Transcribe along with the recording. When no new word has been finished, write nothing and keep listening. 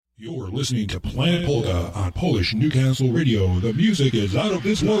You're listening to Planet Polka on Polish Newcastle Radio. The music is out of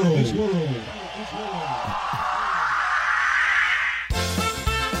this world.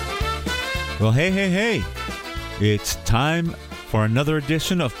 Well, hey. It's time for another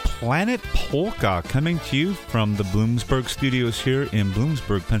edition of Planet Polka, coming to you from the Bloomsburg studios here in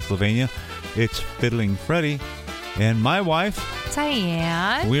Bloomsburg, Pennsylvania. It's Fiddling Freddie and my wife,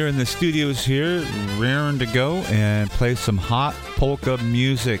 Diane. We're in the studios here, raring to go and play some hot polka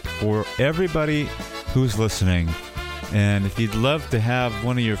music for everybody who's listening. And if you'd love to have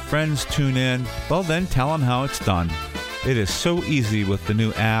one of your friends tune in, well, then tell them how it's done. It is so easy with the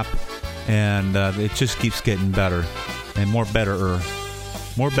new app, and it just keeps getting better and more betterer.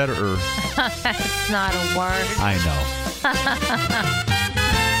 More betterer. That's not a word. I know.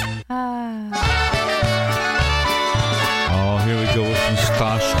 Oh, here we go with some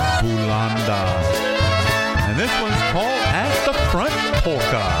Stash Bulanda. And this one's called At the Front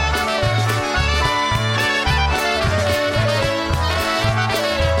Polka.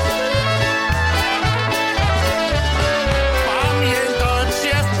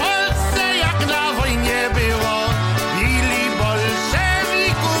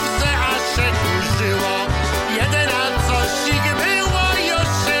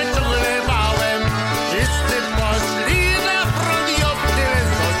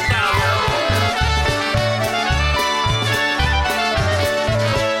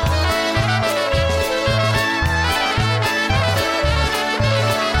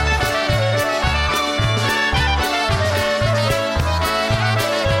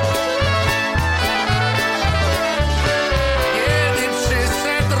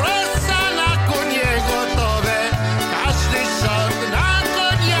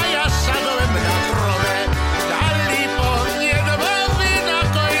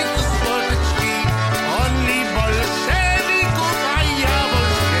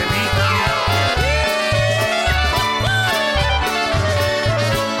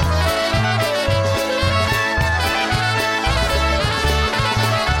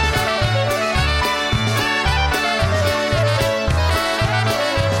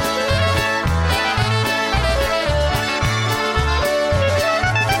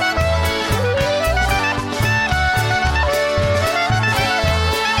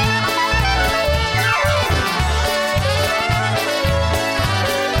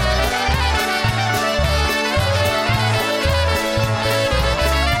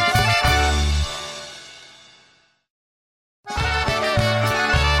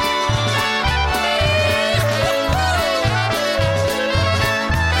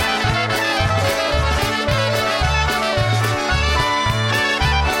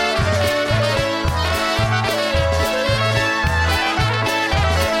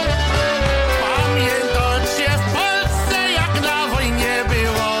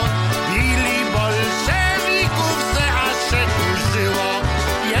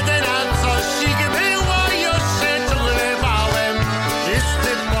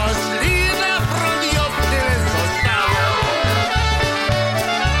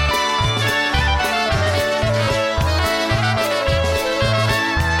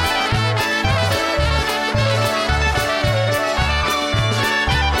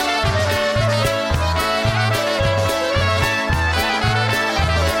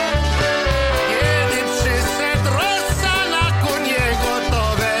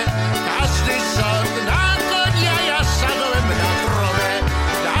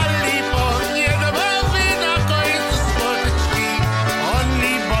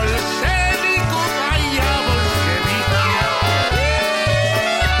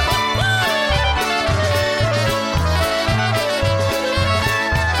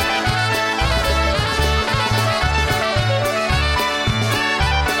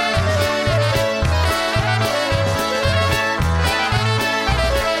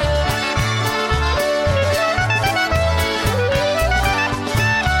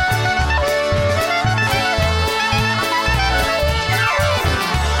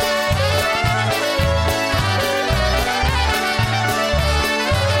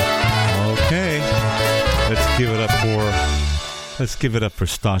 Let's give it up for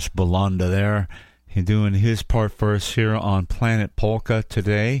Stash Bulanda there. He's doing his part for us here on Planet Polka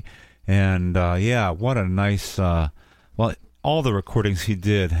today. And, what a nice... all the recordings he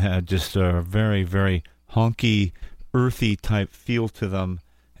did had just a very, very honky, earthy type feel to them.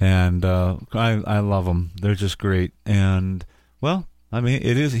 And I love them. They're just great. And, well, I mean,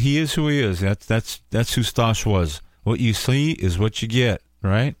 he is who he is. That's who Stash was. What you see is what you get,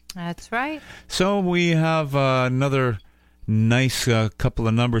 right? That's right. So we have another... nice couple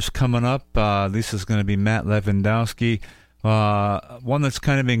of numbers coming up. This is going to be Matt Lewandowski One that's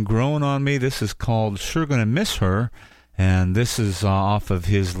kind of been growing on me. This is called Sure Gonna Miss Her, and this is off of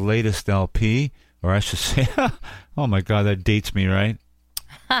his latest LP, or I should say, oh my God, that dates me, right?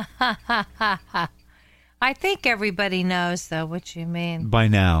 I think everybody knows, though, what you mean. By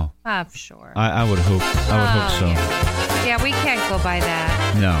now. I'm sure. I would hope. I would hope so. Yeah, we can't go by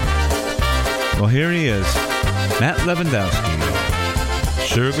that. No. Well, here he is, Matt Lewandowski.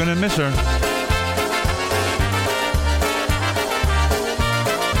 Sure gonna miss her.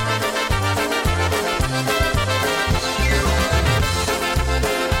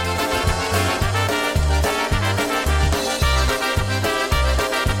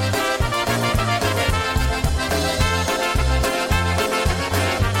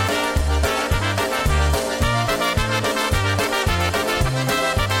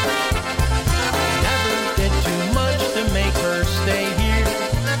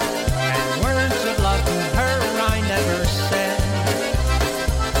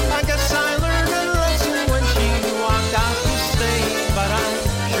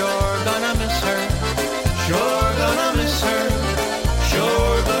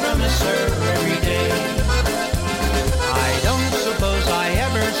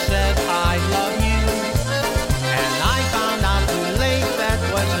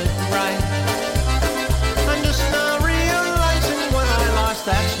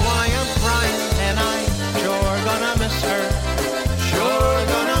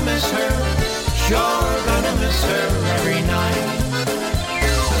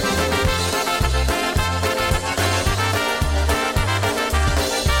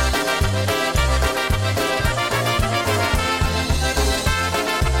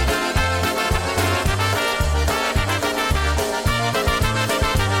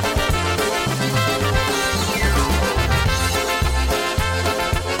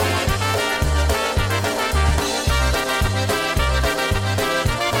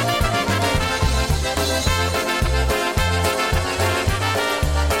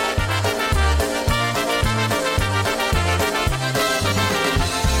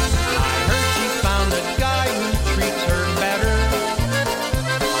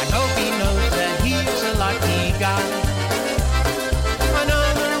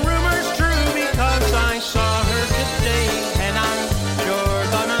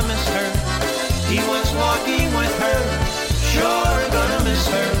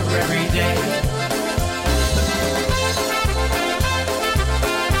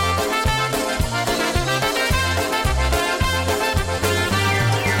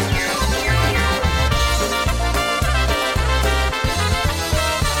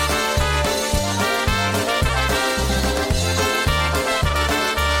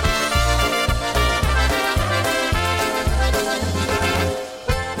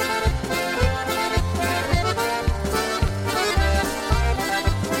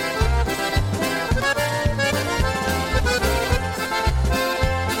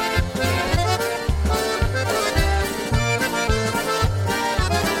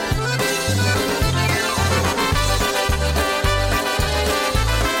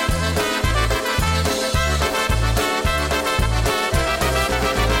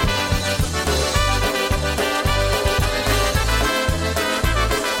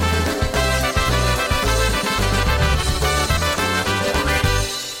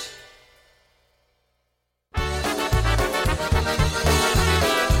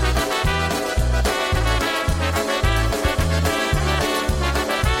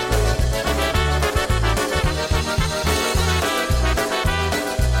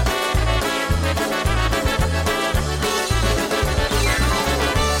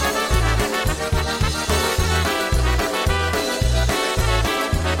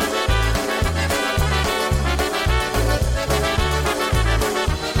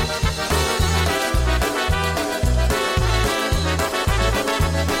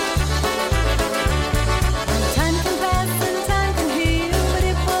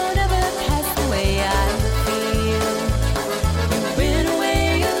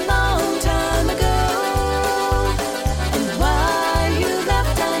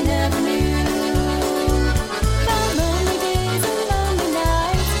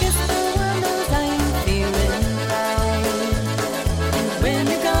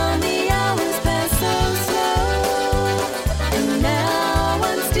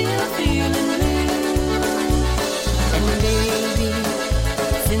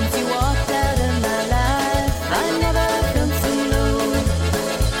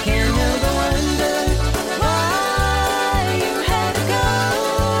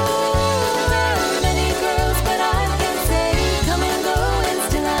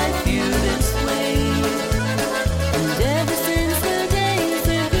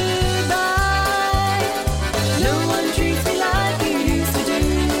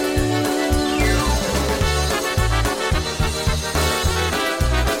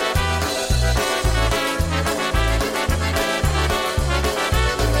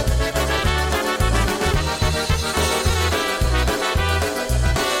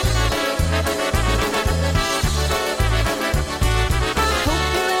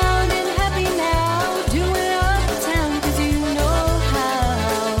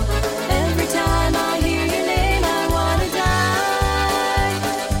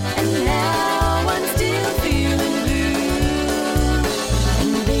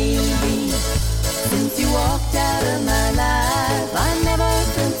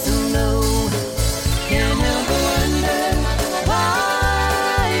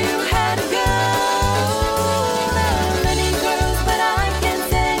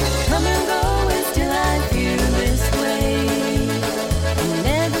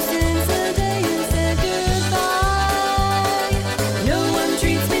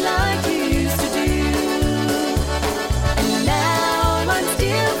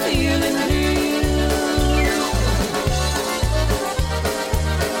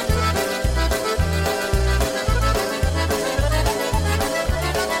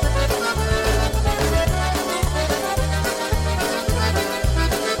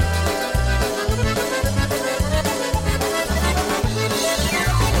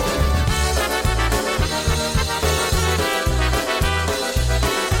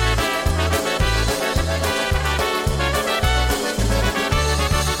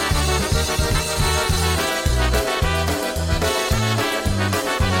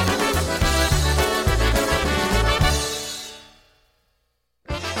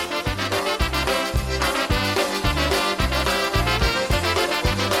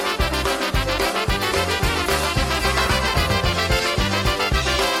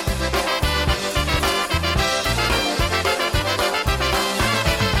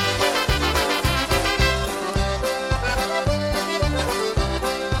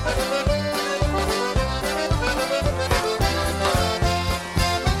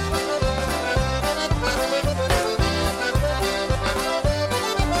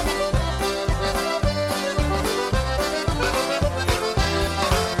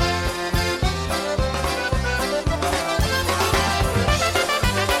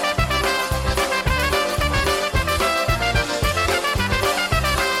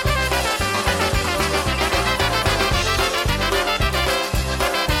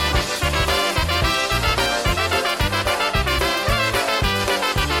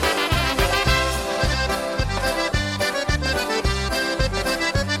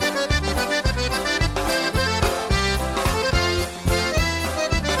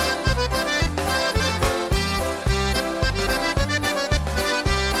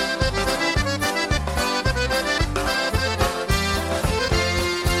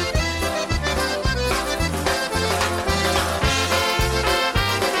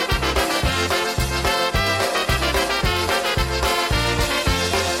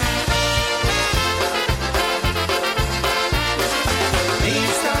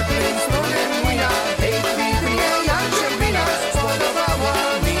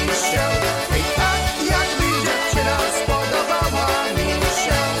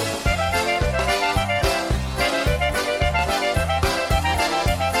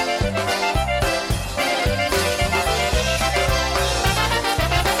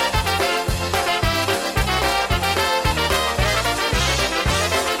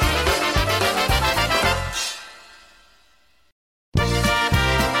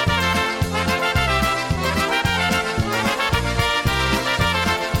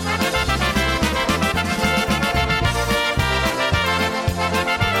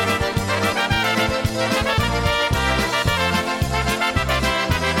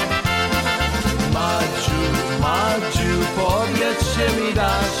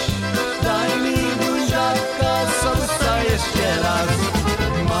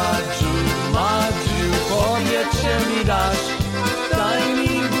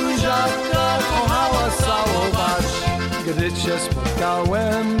 cię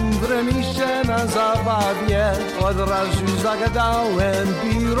spotkałem w remisie na zabawie. Od razu zagadałem,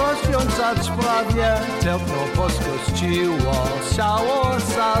 by rozwiązać sprawie. Tętno poskoczyło, siało,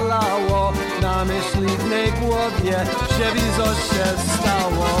 salało, na myśliwnej głowie, że co się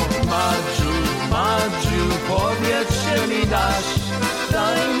stało. Madziu, Madziu, powiedz, mi dasz,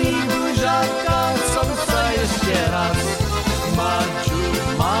 daj mi buziaka, serca jeszcze raz. Madziu,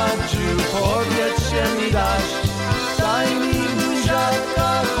 Madziu, powiedz, mi dasz, daj mi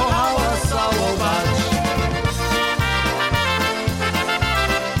buziaka, kochała całować.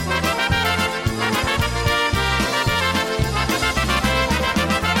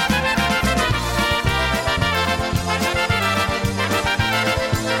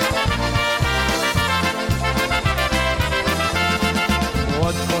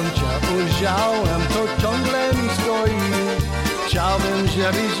 Odkąd cię ujrzałem, to ciągle mi stoi. Chciałbym,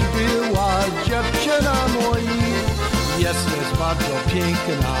 żebyś była dziewczyna moja. Jesteś bardzo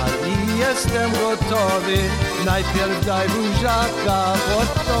piękna i jestem gotowy. Najpierw daj buziaka,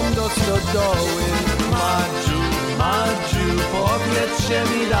 potem do stodoły. Madziu, Madziu, powiedz,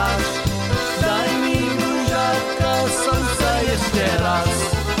 mi dasz, daj mi buziaka, serca jeszcze raz.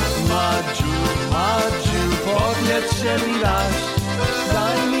 Madziu, Madziu, powiedz, mi dasz,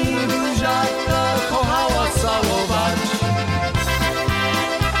 daj mi buziaka, kochała całować.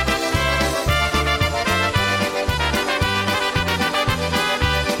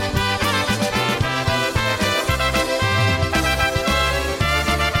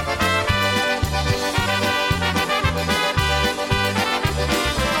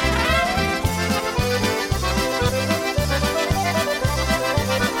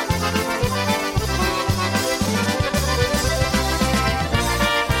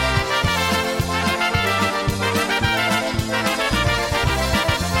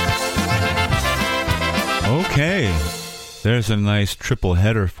 Okay, there's a nice triple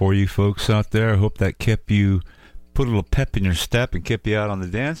header for you folks out there. I hope that kept you, put a little pep in your step and kept you out on the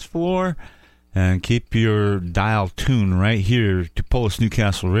dance floor. And keep your dial tuned right here to Polish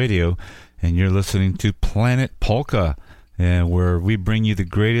Newcastle Radio. And you're listening to Planet Polka, where we bring you the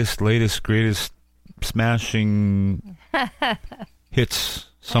greatest, latest, greatest smashing hits,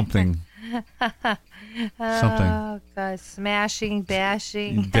 something. Oh, God. Smashing,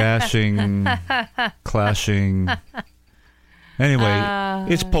 bashing. Dashing, clashing. Anyway,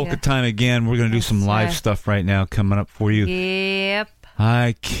 it's polka time again. We're going to do some live stuff right now coming up for you. Yep.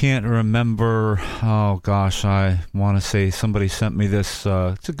 I can't remember. Oh, gosh, I want to say somebody sent me this.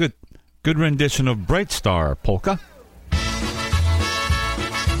 It's a good rendition of Bright Star Polka.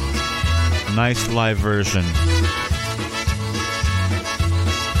 Nice live version.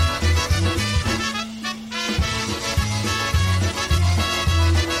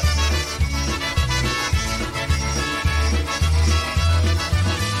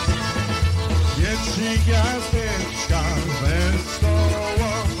 Gwiazdeczka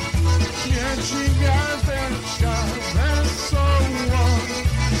wesoło, świeci gwiazdeczka wesoło.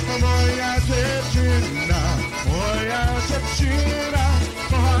 Moja dziewczyna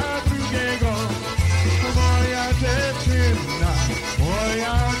kocha drugiego.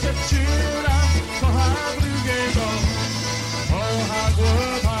 Moja dziewczyna kocha drugiego. Kocha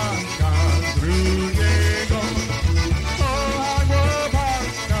chłopaka drugiego. Kocha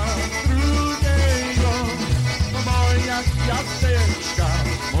chłopaka drugiego. Moja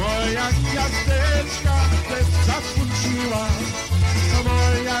gwiazdeczka też zasmuciła.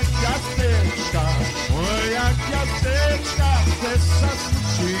 Moja gwiazdeczka też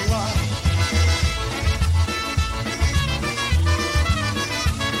zasmuciła.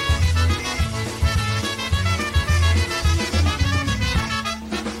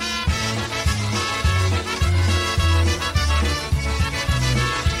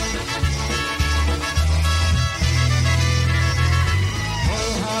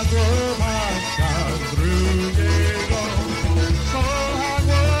 Chłopaka drugiego, kocha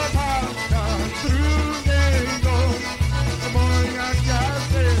chłopaka drugiego. Moja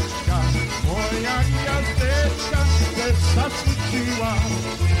gwiazdeczka też zasmuciła.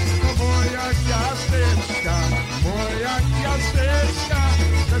 Moja gwiazdeczka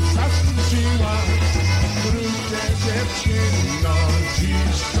też zasmuciła. Wróćcie dziewczyno,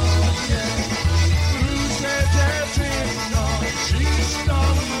 dziś do mnie. Wróćcie dziewczyno, dziś do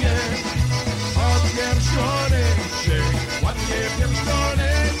mnie. Pierścioneczek, ładnie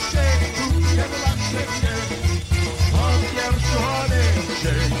pierścioneczek, kupię dla ciebie.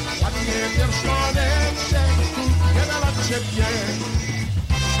 Pierścioneczek, ładnie pierścioneczek, kupię dla ciebie.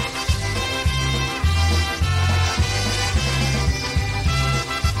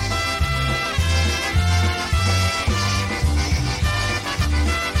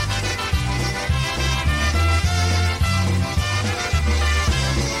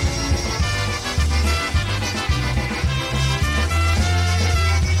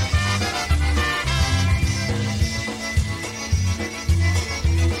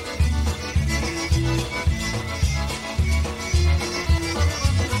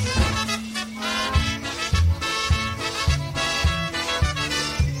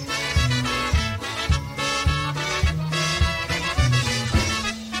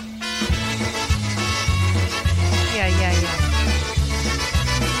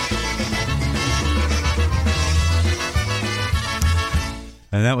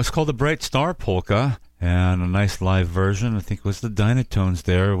 And that was called the Bright Star Polka, and a nice live version. I think it was the Dynatones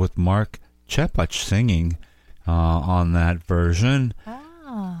there with Mark Chepach singing on that version.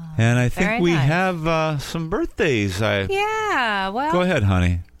 Oh, and I think we nice. have some birthdays. Yeah, well. Go ahead,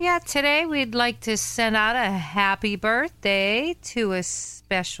 honey. Yeah, today we'd like to send out a happy birthday to a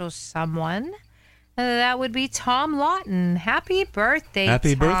special someone. That would be Tom Lawton. Happy birthday,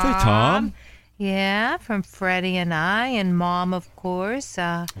 Happy birthday, Tom. Yeah, from Freddie and I, and Mom, of course.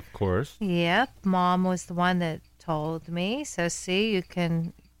 Of course. Yep, Mom was the one that told me. So, see, you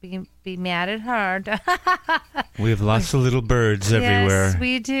can be mad at her. We have lots of little birds everywhere. Yes,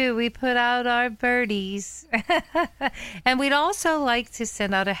 we do. We put out our birdies. And we'd also like to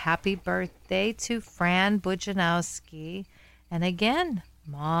send out a happy birthday to Fran Bujanowski. And again,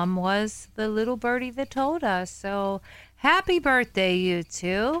 Mom was the little birdie that told us. So, happy birthday, you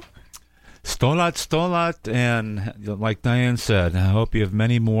two. Stolat, and like Diane said, I hope you have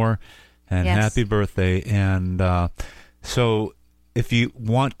many more, and Yes. happy birthday. And so if you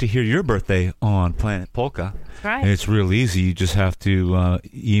want to hear your birthday on Planet Polka, That's right. it's real easy. You just have to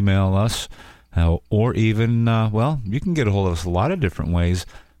email us, or even, you can get a hold of us a lot of different ways,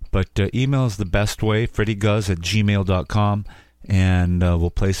 but email is the best way, freddyguz@gmail.com, and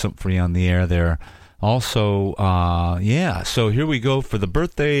we'll play something for you on the air there. Also, so here we go for the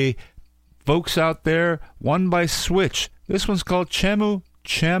birthday folks out there, one by Switch. This one's called Czemu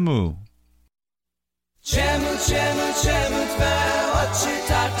Czemu. Czemu twe oczy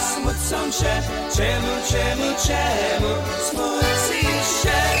tak smucą się? Czemu smucisz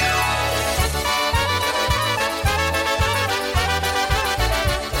się?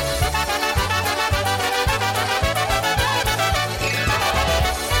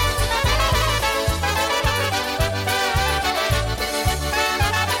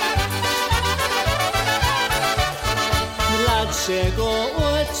 Dlaczego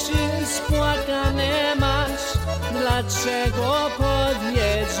oczy spłakane masz? Dlaczego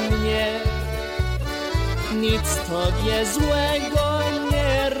powiedz mnie? Nic tobie złego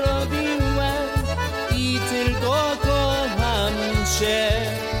nie robiłem i tylko kocham cię.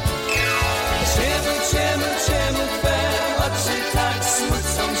 Czemu twe oczy tak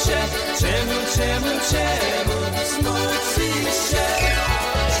smucą się? Czemu smucisz się?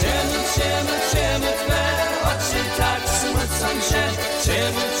 Czemu twe oczy tak smucą się?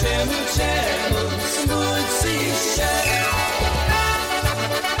 Czemu smucisz się?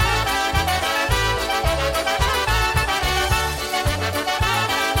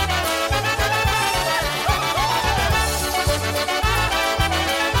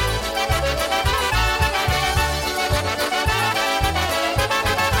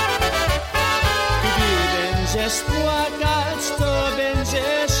 Będziesz płakać, to będzie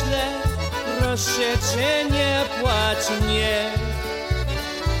źle. Proszę cię, nie płacz, nie.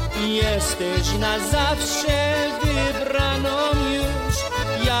 Jesteś na zawsze wybraną już.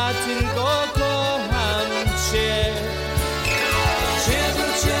 Ja tylko kocham cię. Czemu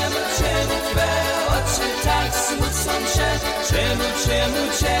twe oczy tak smucą się? Czemu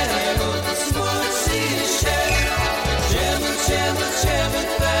smucisz się? Czemu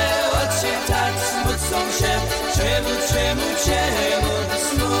twe oczy tak smucą się? Czemu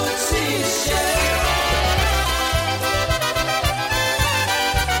smucisz się?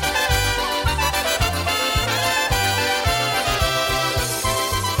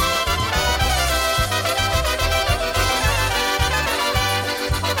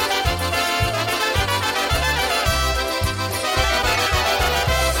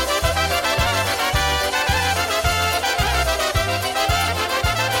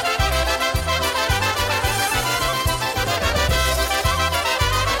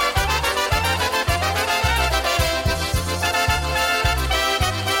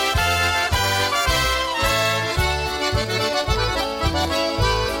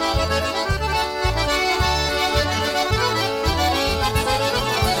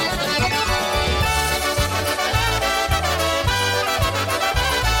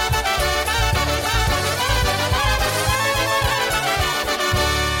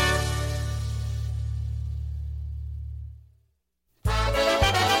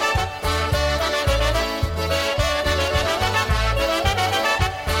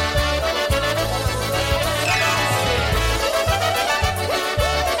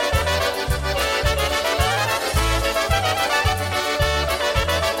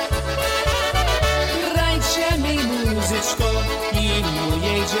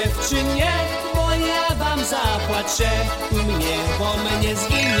 Dziewczynie, bo ja wam zapłaczę, u mnie po mnie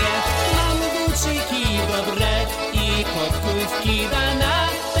zginie. Mam buciki dobre i podkówki dana,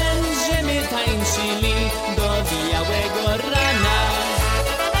 będziemy tańczyli do białego rana.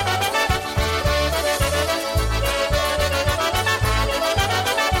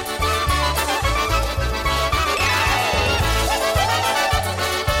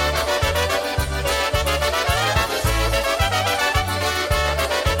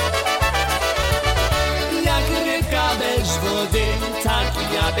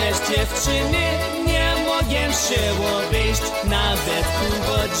 się obejść nawet pół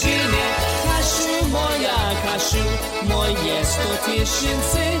godziny. Kasiu, moja Kasiu, moje 100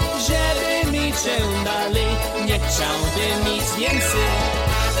 tysięcy, żeby mi cię dalej, nie chciałbym nic więcej.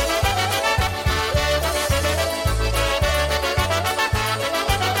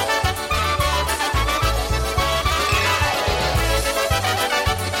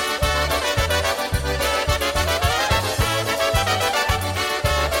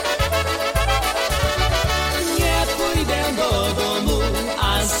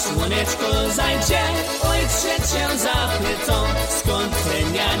 Słoneczko zajdzie, ojcze cię zapytą, skąd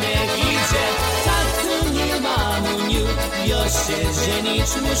plemianek idzie. Tatuniu, mamuniu, już się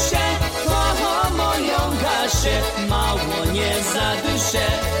żenić muszę, kocham moją Kasię, mało nie zaduszę.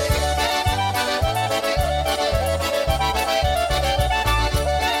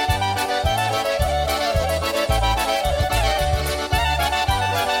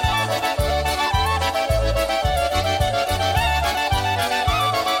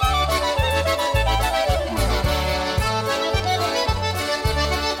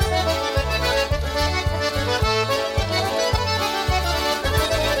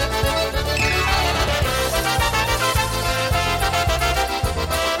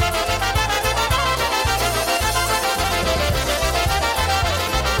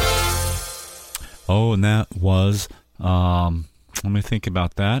 Oh, and that was, let me think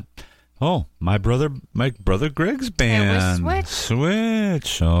about that. Oh, my brother Greg's band. It was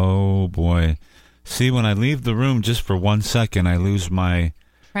Switch. Oh, boy. See, when I leave the room just for 1 second, I lose my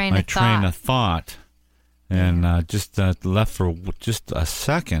train of thought. And just left for just a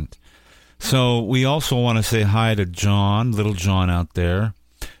second. So we also want to say hi to John, little John out there,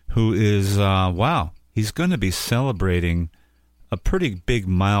 who is, wow, he's going to be celebrating a pretty big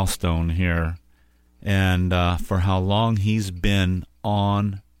milestone here. And for how long he's been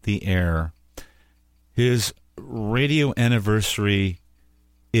on the air. His radio anniversary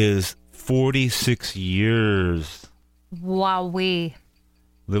is 46 years. Wowee.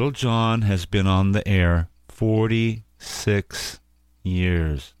 Little John has been on the air 46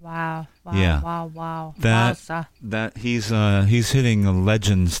 years. Wow. Yeah. Wow. That he's hitting a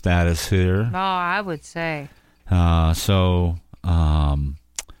legend status here. Oh, I would say.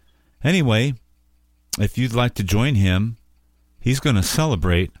 Anyway, if you'd like to join him, he's going to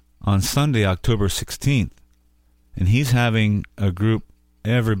celebrate on Sunday, October 16th. And he's having a group,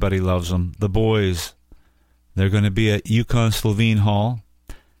 everybody loves them, the boys. They're going to be at Yukon Slovene Hall.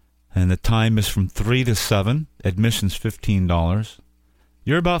 And the time is from 3 to 7. Admission's $15.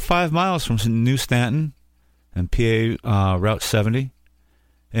 You're about 5 miles from New Stanton and PA Route 70.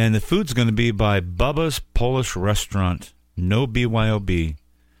 And the food's going to be by Bubba's Polish Restaurant. No BYOB.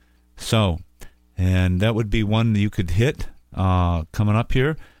 So... and that would be one that you could hit coming up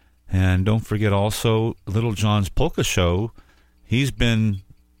here. And don't forget also Little John's Polka Show. He's been,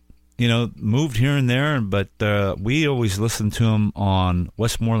 moved here and there, but we always listen to him on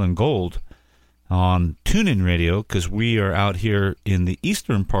Westmoreland Gold on TuneIn Radio because we are out here in the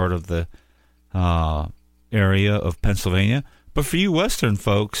eastern part of the area of Pennsylvania. But for you western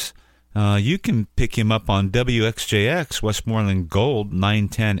folks, you can pick him up on WXJX, Westmoreland Gold,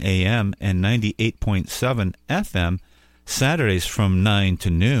 910 AM and 98.7 FM, Saturdays from 9 to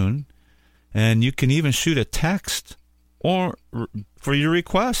noon. And you can even shoot a text or for your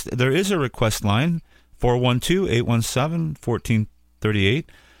request. There is a request line, 412-817-1438.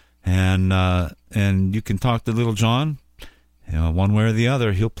 And you can talk to Little John. One way or the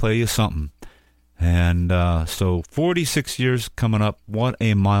other, he'll play you something. And so 46 years coming up. What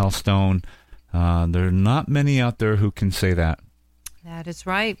a milestone. There are not many out there who can say that. That is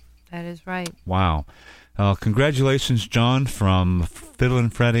right. Wow. Congratulations, John, from Fiddlin'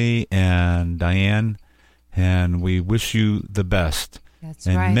 Freddie and Diane. And we wish you the best. That's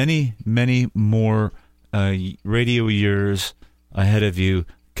and right. And many, many more radio years ahead of you,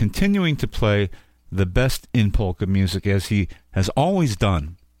 continuing to play the best in polka music as he has always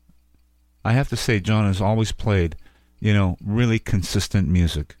done. I have to say, John has always played, really consistent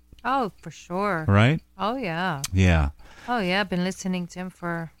music. Oh, for sure. Right? Oh, yeah. Yeah. Oh, yeah. I've been listening to him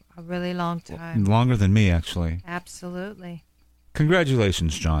for a really long time. Longer than me, actually. Absolutely.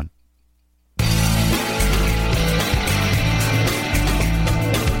 Congratulations, John.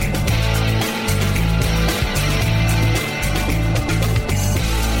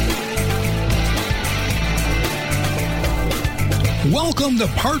 Welcome to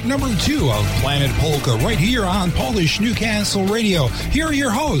part number 2 of Planet Polka right here on Polish Newcastle Radio. Here are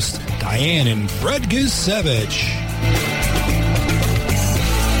your hosts, Diane and Fred Gusevich.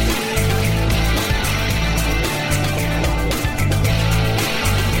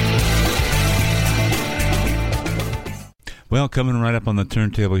 Well, coming right up on the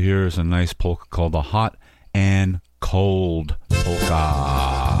turntable here is a nice polka called the Hot and Cold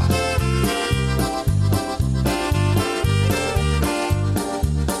Polka.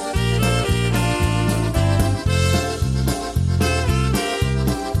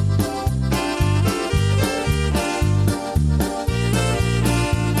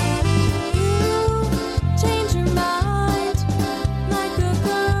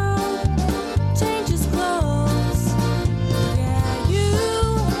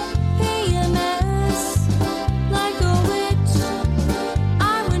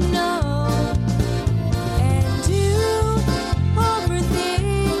 I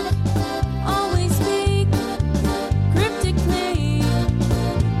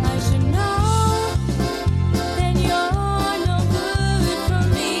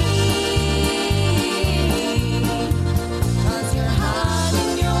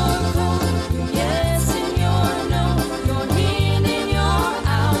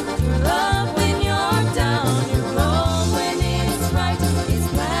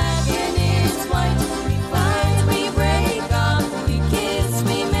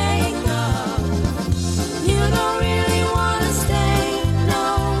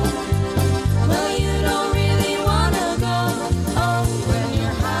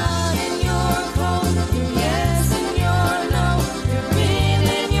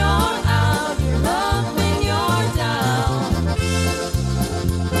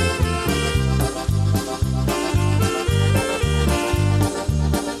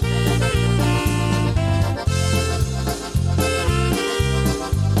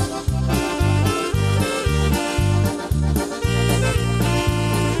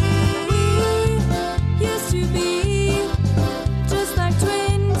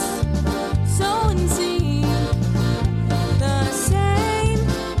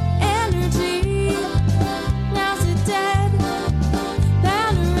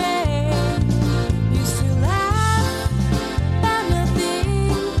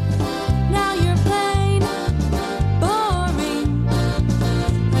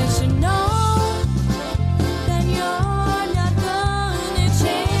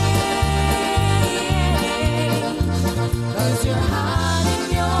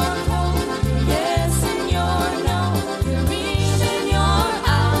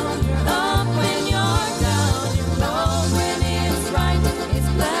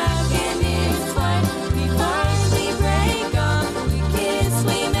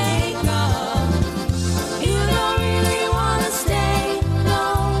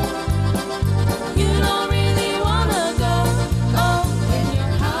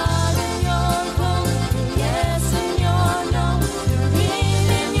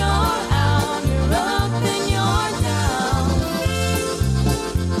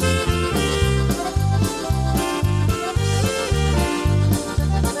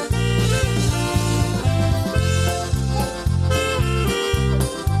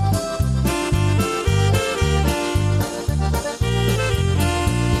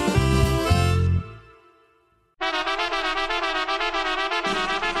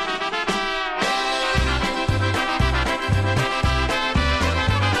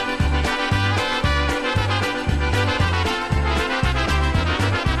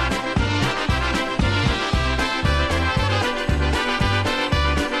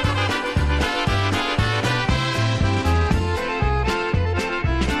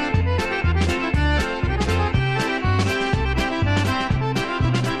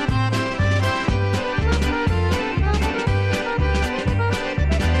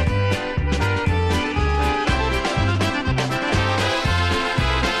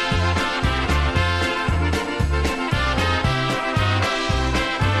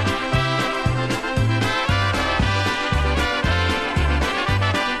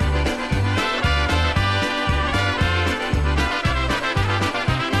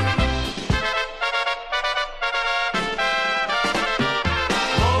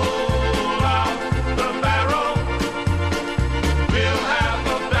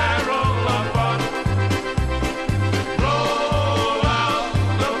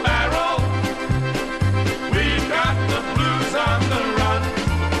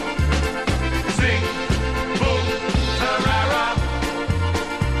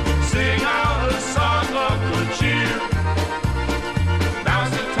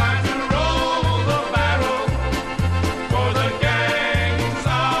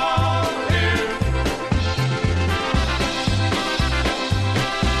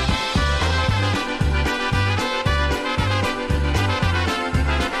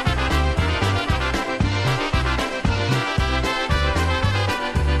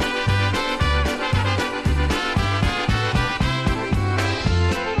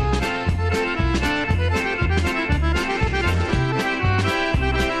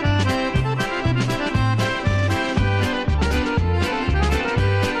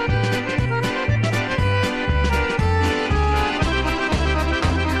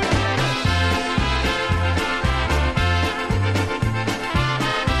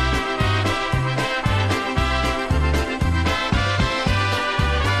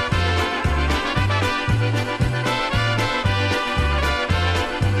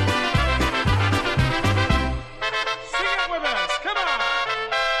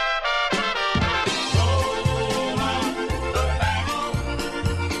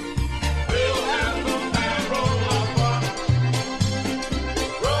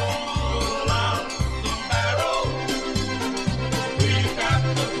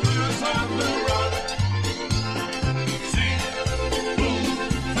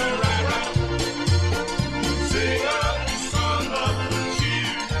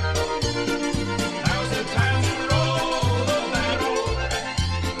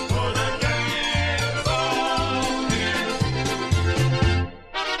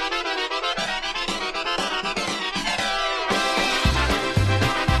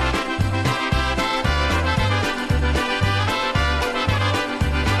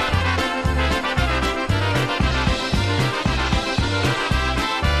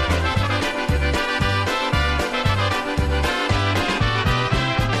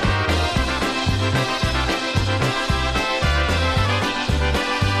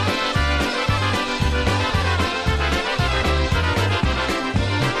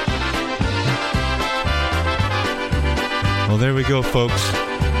go, folks.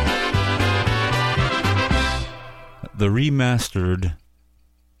 The remastered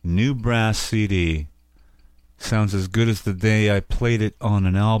new brass CD sounds as good as the day I played it on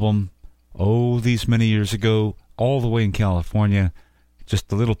an album, these many years ago, all the way in California. Just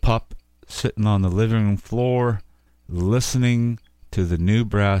a little pup sitting on the living room floor, listening to the new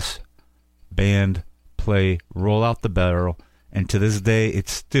brass band play Roll Out the Barrel. And to this day,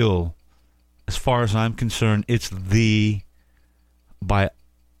 it's still, as far as I'm concerned, it's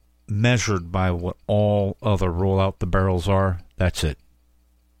measured by what all other Roll Out the Barrels are. That's it.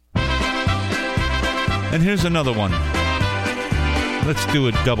 And here's another one. Let's do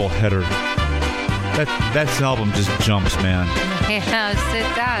a double header. That album just jumps, man. Yes,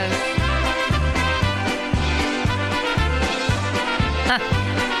 it does.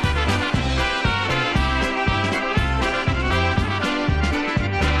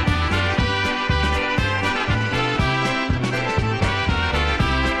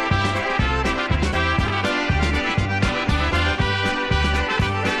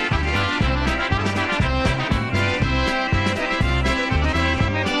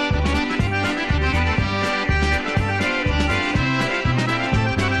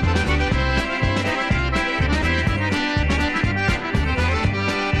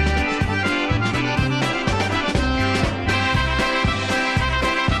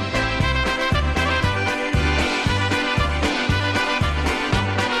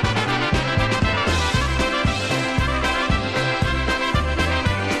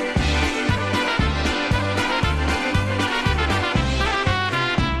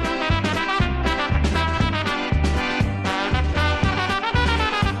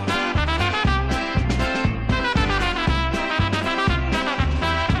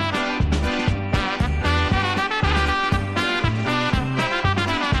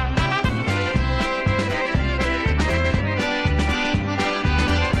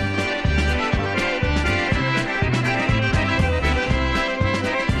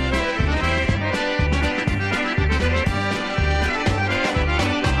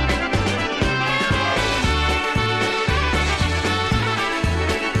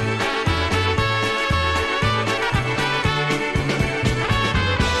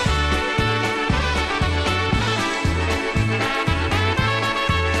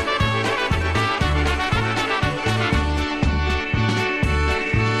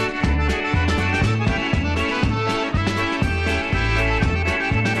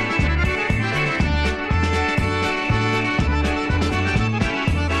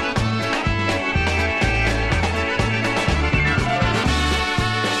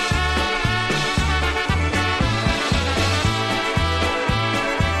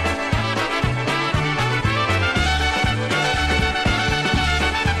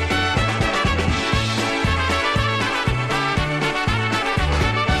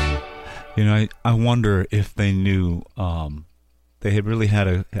 You know, I wonder if they knew they had really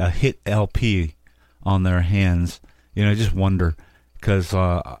had a hit LP on their hands. You know, I just wonder because,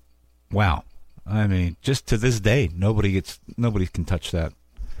 wow, I mean, just to this day, nobody can touch that.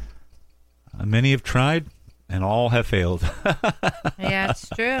 Many have tried, and all have failed. Yeah, it's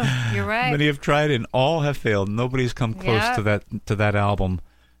true. You're right. Many have tried, and all have failed. Nobody's come close to that album.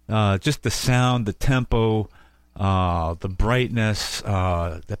 Just the sound, the tempo, the brightness,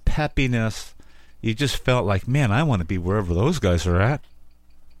 the peppiness. You just felt like, man, I want to be wherever those guys are at.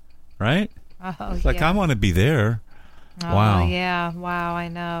 Right? Oh, it's like, I want to be there. Oh, wow. Yeah. Wow, I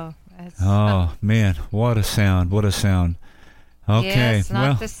know. Oh, man. What a sound. What a sound. Okay. Yeah, it's not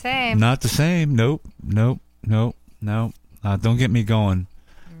well, the same. Not the same. Nope. Don't get me going.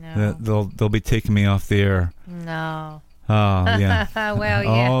 No. They'll be taking me off the air. No. Oh, yeah. Well,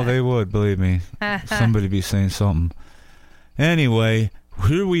 yeah. Oh, they would, believe me. Somebody be saying something. Anyway,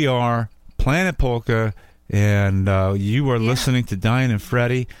 here we are, Planet Polka, and you are listening to Diane and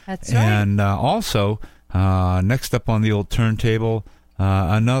Freddie. That's right. And also, next up on the old turntable,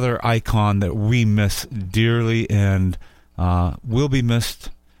 another icon that we miss dearly and will be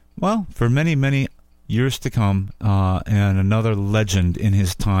missed, well, for many, many years to come, and another legend in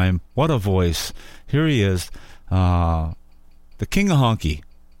his time. What a voice. Here he is. The King of Honky.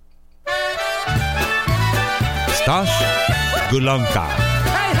 Stash Gulanka.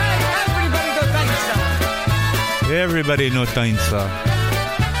 Hey, everybody go tańca. Everybody know tańca.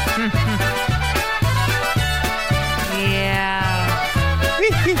 Yeah.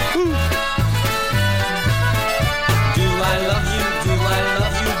 Do I love you? Do I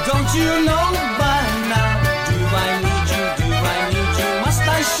love you? Don't you know by now? Do I need you? Do I need you? Must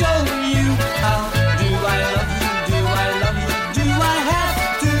I show you how? Do I love you? Do I love you? Do I have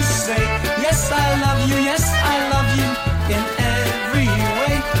to say yes, I love you? Yes, I love you in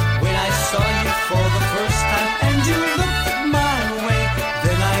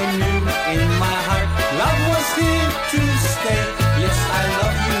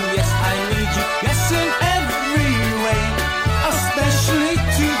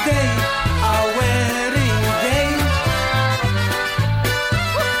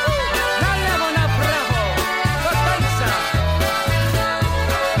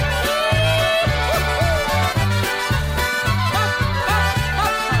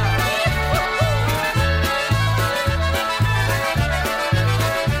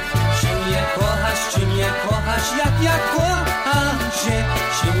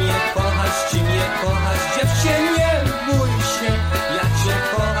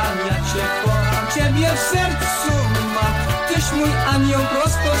Cię kocham, Ciebie w sercu mam. Tyś mój anioł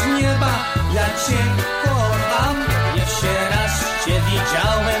prosto z nieba. Ja Cię kocham. Jeszcze raz Cię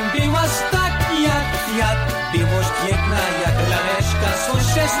widziałem, byłaś tak jak kwiat. Byłość piękna jak laleczka, są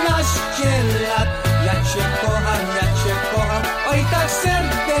 16 lat. Ja Cię kocham, oj tak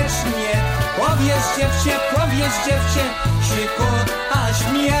serdecznie. Powiedz dziewczę, czy kochasz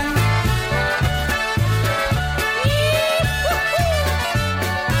mnie?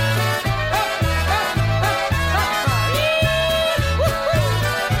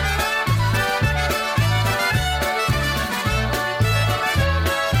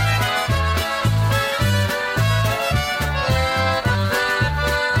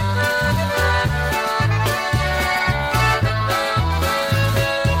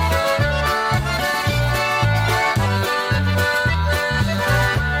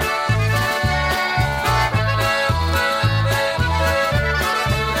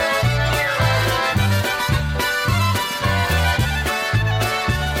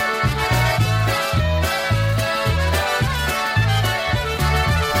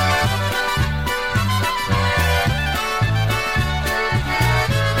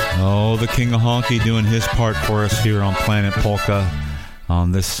 The King of Honky doing his part for us here on Planet Polka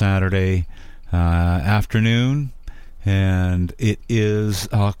on this Saturday afternoon, and it is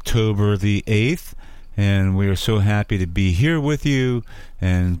October the 8th, and we are so happy to be here with you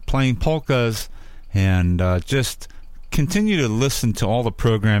and playing polkas, and just continue to listen to all the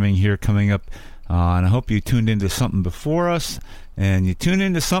programming here coming up, and I hope you tuned into something before us and you tune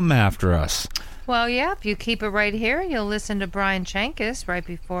into something after us. Well, yeah, if you keep it right here, you'll listen to Brian Chankis right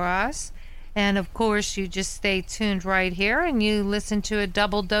before us. And, of course, you just stay tuned right here and you listen to a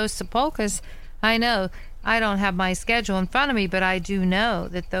double dose of polkas. I know I don't have my schedule in front of me, but I do know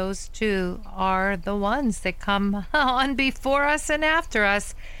that those two are the ones that come on before us and after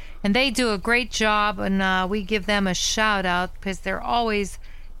us. And they do a great job, and we give them a shout-out because they're always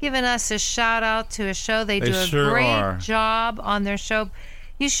giving us a shout-out to a show. They do a great job on their show.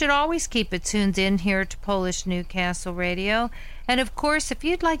 You should always keep it tuned in here to Polish Newcastle Radio. And, of course, if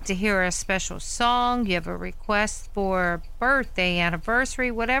you'd like to hear a special song, you have a request for birthday,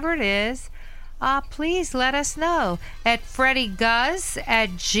 anniversary, whatever it is, please let us know at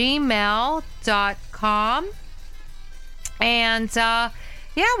freddyguz@gmail.com. And, yeah,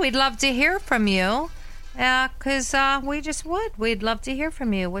 we'd love to hear from you because we just would. We'd love to hear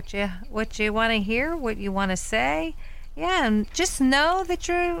from you, what you want to hear, what you want to say. Yeah, and just know that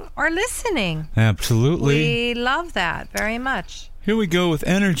you are listening. Absolutely. We love that very much. Here we go with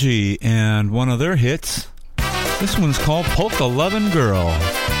Energy and one of their hits. This one's called Polka Lovin' Girl.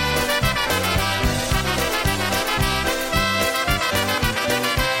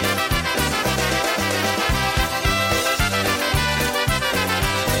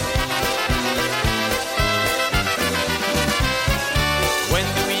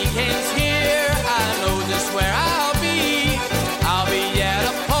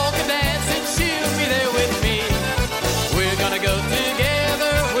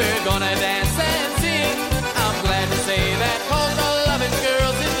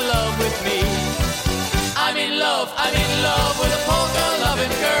 I'm in love with a polka loving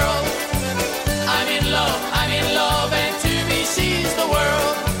girl. I'm in love, and to me she's the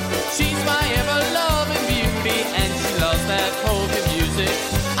world. She's my ever-loving beauty, and she loves that polka music.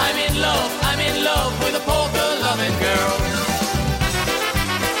 I'm in love with a polka loving girl.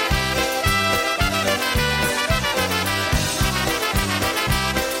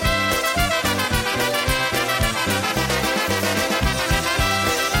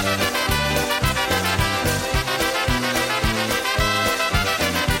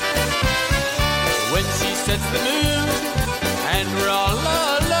 Sets the mood, and we're all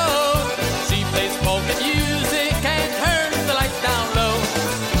alone. She plays polka music and turns the lights down low.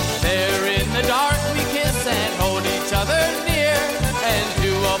 There in the dark we kiss and hold each other near, and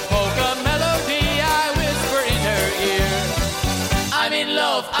to a polka melody I whisper in her ear. I'm in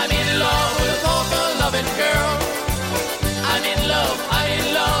love with a polka loving girl. I'm in love,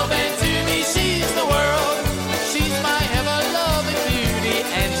 and to me she's the world. She's my ever-loving beauty,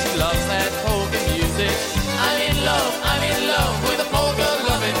 and she loves that polka music. I'm in love with a polka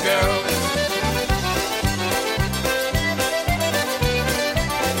loving girl.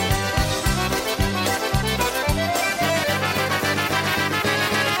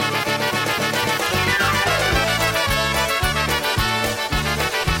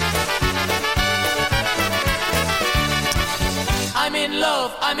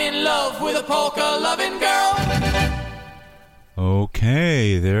 I'm in love with a polka loving girl.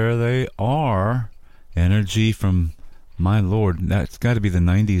 Okay, there they are. Energy from My Lord, that's got to be the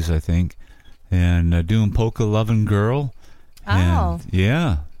 90s, I think. And doing Polka Lovin' Girl. Oh. And,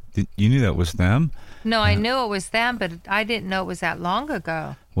 yeah. You knew that was them. No, I knew it was them, but I didn't know it was that long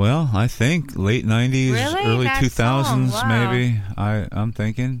ago. Well, I think late 90s, Really? early That 2000s, song? Wow. maybe. I'm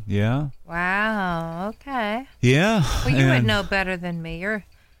thinking, yeah. Wow, okay. Yeah. Well, you would and- know better than me.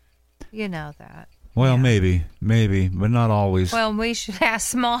 You know that. Well, Yeah. maybe, but not always. Well, we should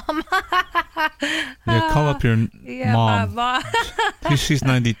ask Mom. Yeah, call up your Yeah, mom. my mom. She's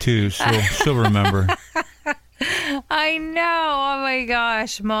 92. She'll remember. I know. Oh my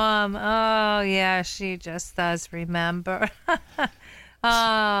gosh, Mom. Oh yeah, she just does remember.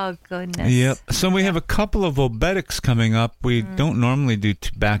 Oh goodness. Yep. So we have a couple of obetics coming up. We don't normally do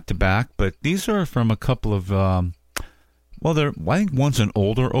back to back, but these are from a couple of. I think one's an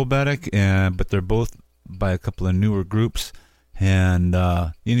older obetic, but they're both by a couple of newer groups, and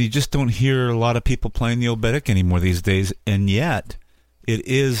you just don't hear a lot of people playing the obetic anymore these days. And yet, it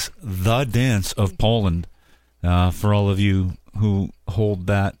is the dance of Poland. For all of you who hold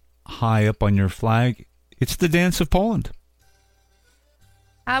that high up on your flag, it's the dance of Poland.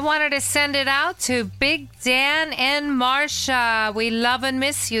 I wanted to send it out to Big Dan and Marcia. We love and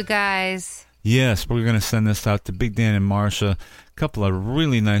miss you guys. Yes, we're going to send this out to Big Dan and Marcia. A couple of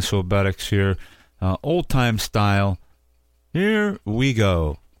really nice obetics here. Old-time style. Here we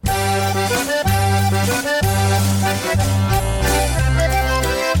go.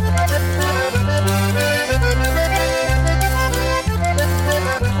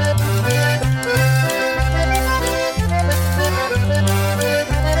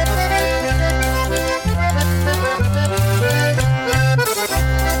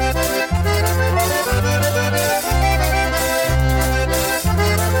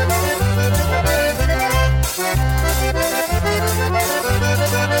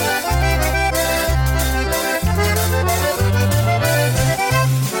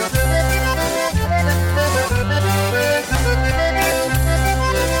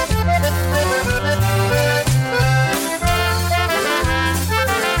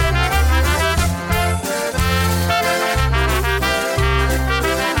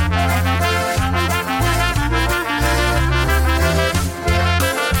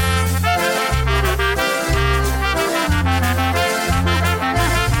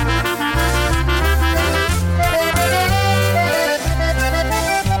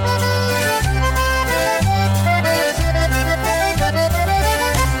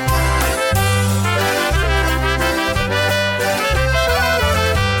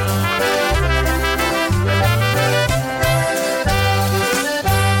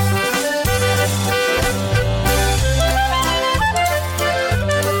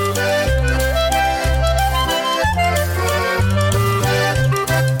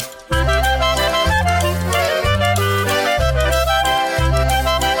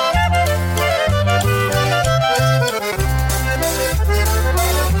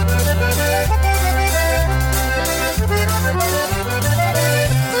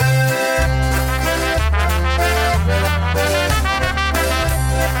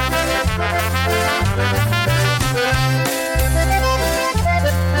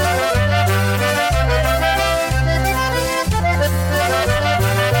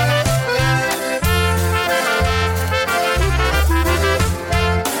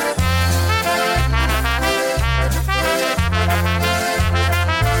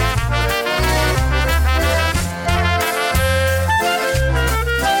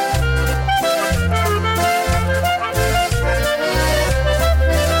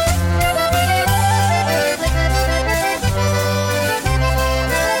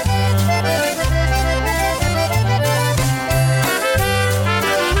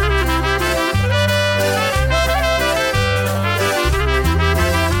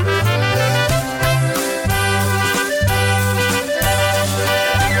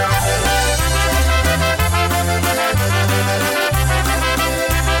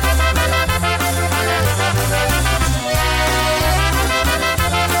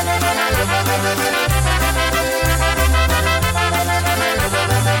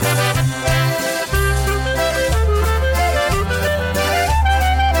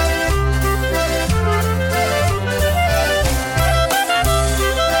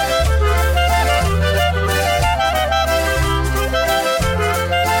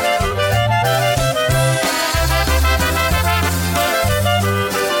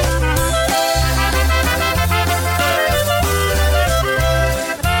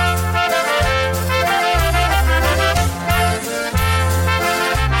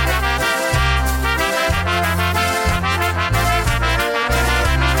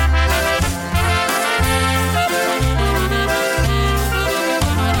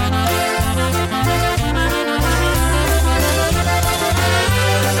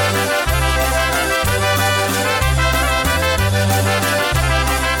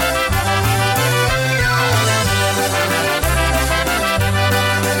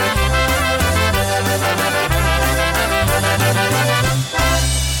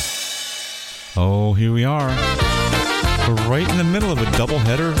 we are. We're right in the middle of a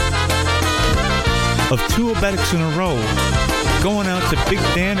doubleheader of two Obetics in a row. Going out to Big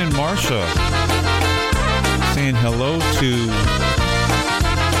Dan and Marsha. Saying hello to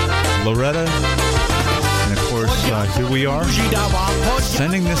Loretta. And of course, here we are,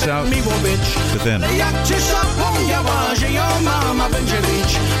 sending this out to them. Ale jak ty zapomniała, że ją mama będzie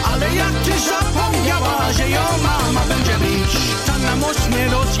bić. Ale jak ty zapomniała, że ją mama będzie bić. Ta na most nie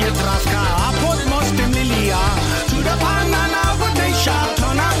rozje traska, a pod mostem lilia. Która pana najładniejsza,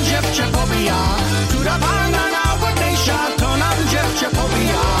 to nam dziewczę pobija. Która pana najładniejsza, to nam dziewczę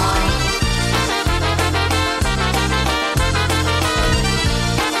pobija.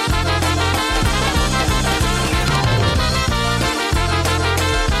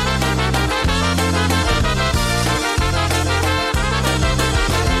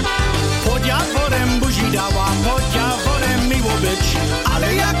 Pod jaworem miło być.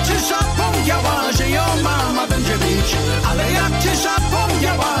 Ale jak ty zapomniała, że ją mama będzie bić. Ale jak ty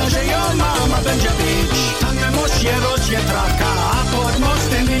zapomniała, że ją mama będzie bić. Tam na moście rozje trawka, a pod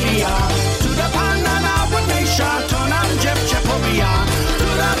mostem lilia. Która pana najładniejsza, to nam dziewczę pobija.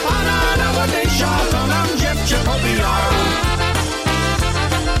 Która pana najładniejsza, to nam dziewczę pobija.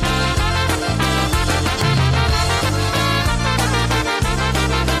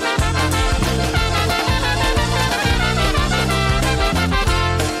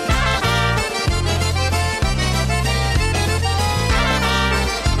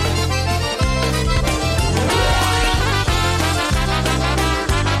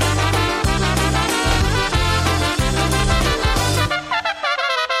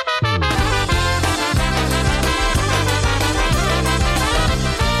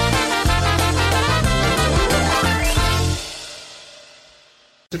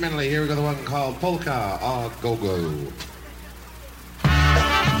 Instrumentally, here we go, the one called Polka on Go-Go.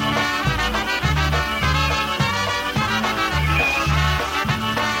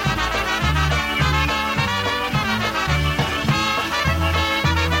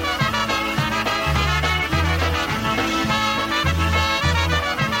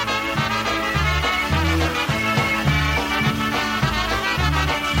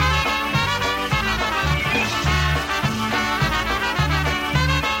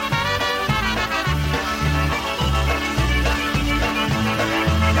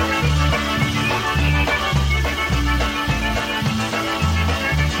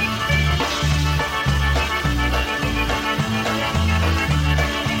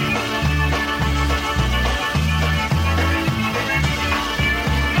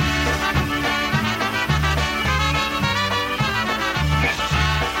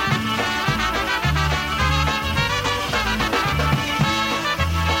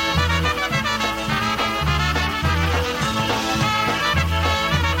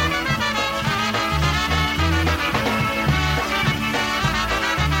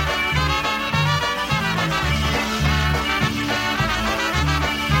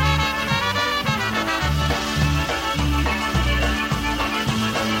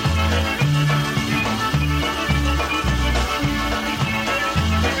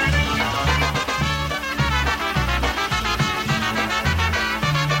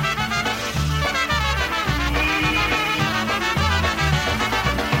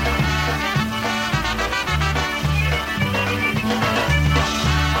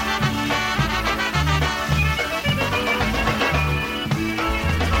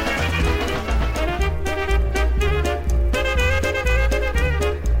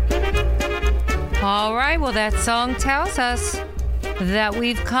 Well, that song tells us that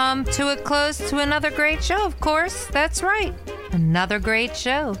we've come to a close to another great show, of course. That's right. Another great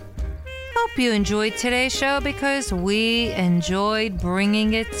show. Hope you enjoyed today's show because we enjoyed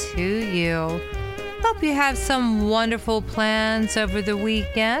bringing it to you. Hope you have some wonderful plans over the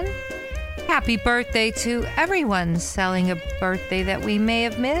weekend. Happy birthday to everyone selling a birthday that we may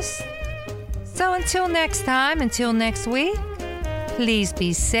have missed. So until next time, until next week, please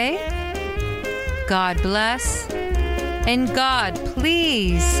be safe. God bless. And God,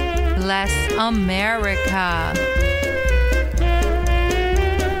 please bless America.